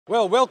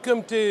Well,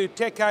 welcome to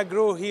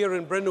TechAgro here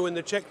in Brno in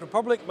the Czech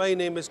Republic. My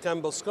name is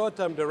Campbell Scott.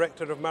 I'm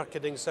Director of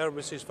Marketing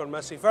Services for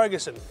Massey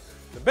Ferguson.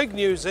 The big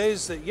news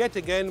is that yet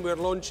again we're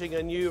launching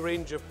a new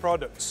range of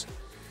products.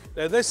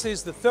 Now this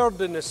is the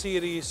third in a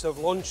series of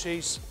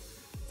launches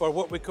for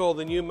what we call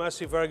the new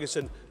Massey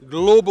Ferguson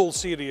Global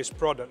Series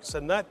products,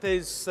 and that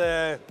is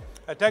at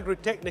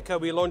Agrotechnica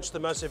we launched the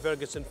Massey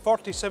Ferguson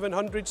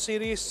 4700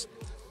 series,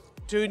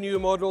 three new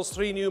models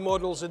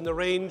in the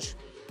range.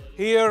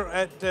 Here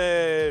at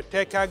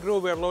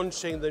TechAgro we're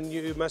launching the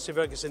new Massey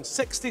Ferguson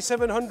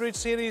 6700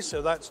 series,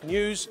 so that's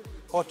news,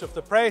 hot off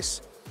the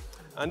press.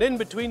 And in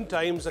between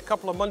times, a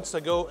couple of months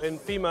ago in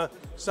FEMA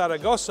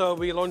Zaragoza,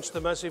 we launched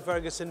the Massey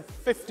Ferguson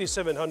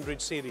 5700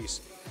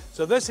 series.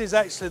 So this is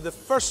actually the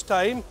first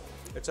time,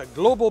 it's a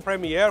global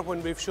premiere,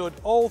 when we've showed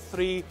all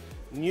three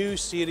new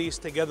series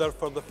together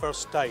for the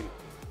first time.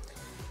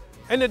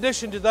 In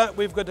addition to that,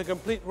 we've got a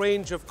complete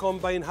range of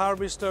combine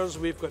harvesters,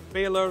 we've got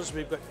balers,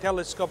 we've got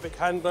telescopic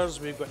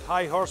handlers, we've got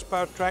high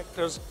horsepower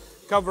tractors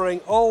covering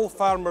all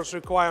farmers'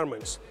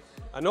 requirements.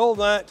 And all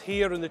that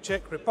here in the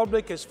Czech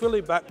Republic is fully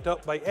backed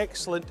up by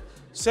excellent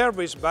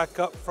service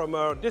backup from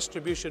our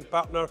distribution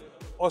partner,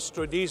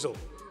 Austro Diesel.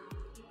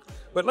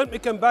 But let me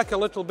come back a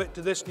little bit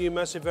to this new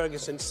Massey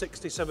Ferguson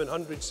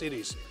 6700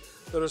 series.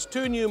 There is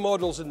two new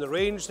models in the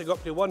range, they go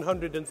up to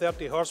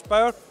 130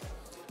 horsepower.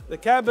 The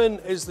cabin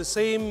is the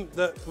same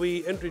that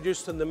we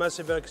introduced in the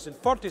Massey Ferguson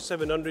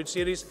 4700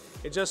 series,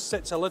 it just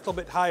sits a little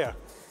bit higher.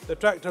 The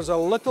tractor's a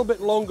little bit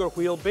longer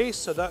wheelbase,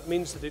 so that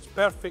means that it's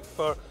perfect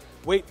for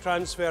weight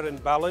transfer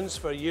and balance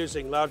for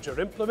using larger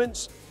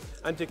implements.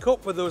 And to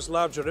cope with those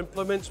larger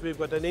implements, we've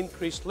got an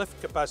increased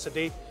lift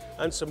capacity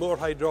and some more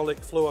hydraulic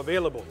flow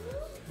available.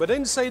 But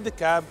inside the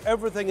cab,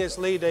 everything is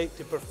laid out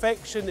to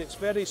perfection. It's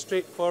very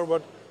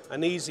straightforward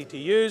and easy to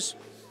use.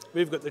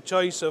 We've got the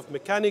choice of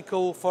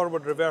mechanical,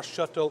 forward reverse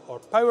shuttle or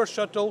power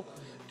shuttle.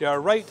 To our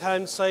right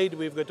hand side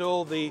we've got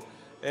all the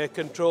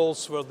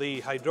controls for the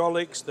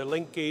hydraulics, the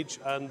linkage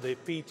and the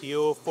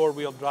PTO,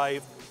 four-wheel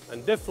drive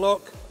and diff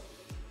lock.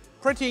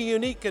 Pretty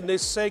unique in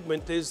this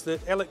segment is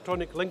that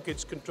electronic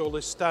linkage control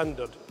is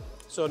standard.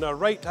 So on our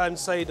right hand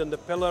side on the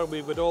pillar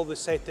we've got all the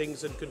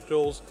settings and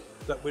controls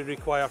that we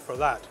require for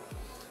that.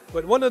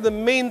 But one of the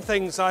main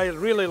things I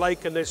really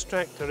like in this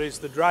tractor is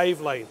the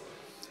drive line,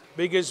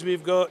 because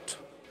we've got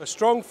a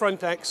strong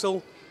front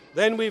axle,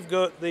 then we've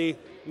got the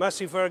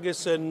Massey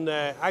Ferguson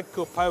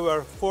AGCO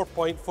Power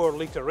 4.4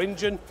 litre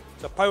engine.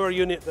 It's a power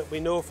unit that we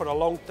know for a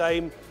long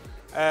time,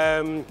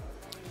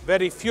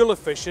 very fuel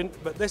efficient,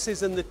 but this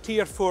is in the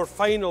Tier 4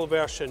 final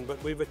version,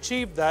 but we've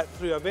achieved that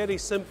through a very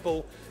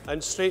simple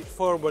and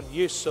straightforward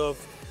use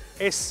of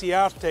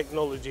SCR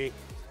technology,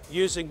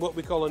 using what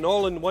we call an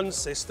all-in-one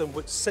system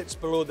which sits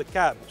below the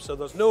cab, so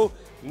there's no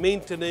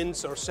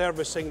maintenance or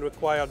servicing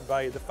required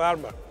by the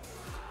farmer.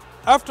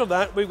 After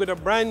that, we've got a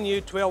brand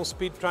new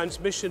 12-speed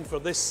transmission for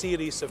this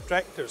series of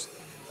tractors.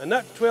 And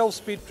that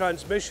 12-speed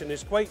transmission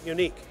is quite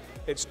unique.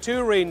 It's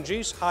two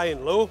ranges, high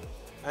and low,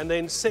 and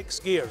then 6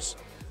 gears.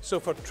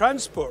 So for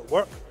transport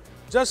work,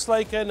 just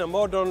like in a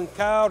modern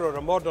car or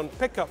a modern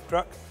pickup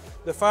truck,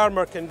 the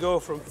farmer can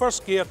go from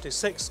first gear to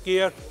 6th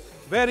gear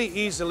very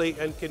easily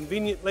and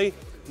conveniently.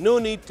 No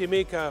need to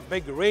make a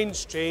big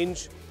range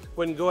change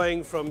when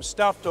going from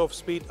start-off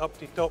speed up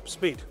to top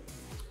speed.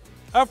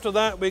 After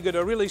that, we got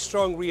a really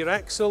strong rear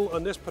axle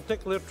on this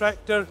particular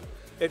tractor.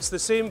 It's the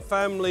same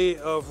family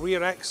of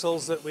rear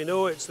axles that we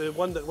know. It's the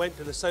one that went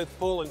to the South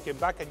Pole and came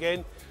back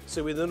again,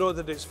 so we know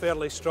that it's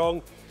fairly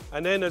strong.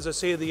 And then, as I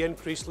say, the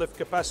increased lift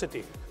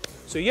capacity.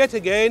 So yet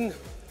again,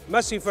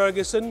 Massey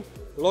Ferguson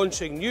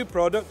launching new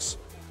products.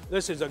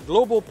 This is a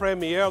global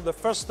premiere, the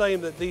first time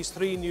that these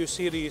three new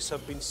series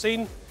have been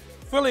seen,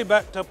 fully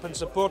backed up and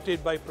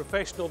supported by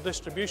professional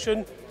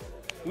distribution.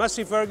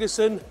 Massey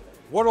Ferguson,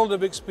 world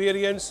of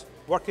experience,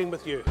 working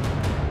with you.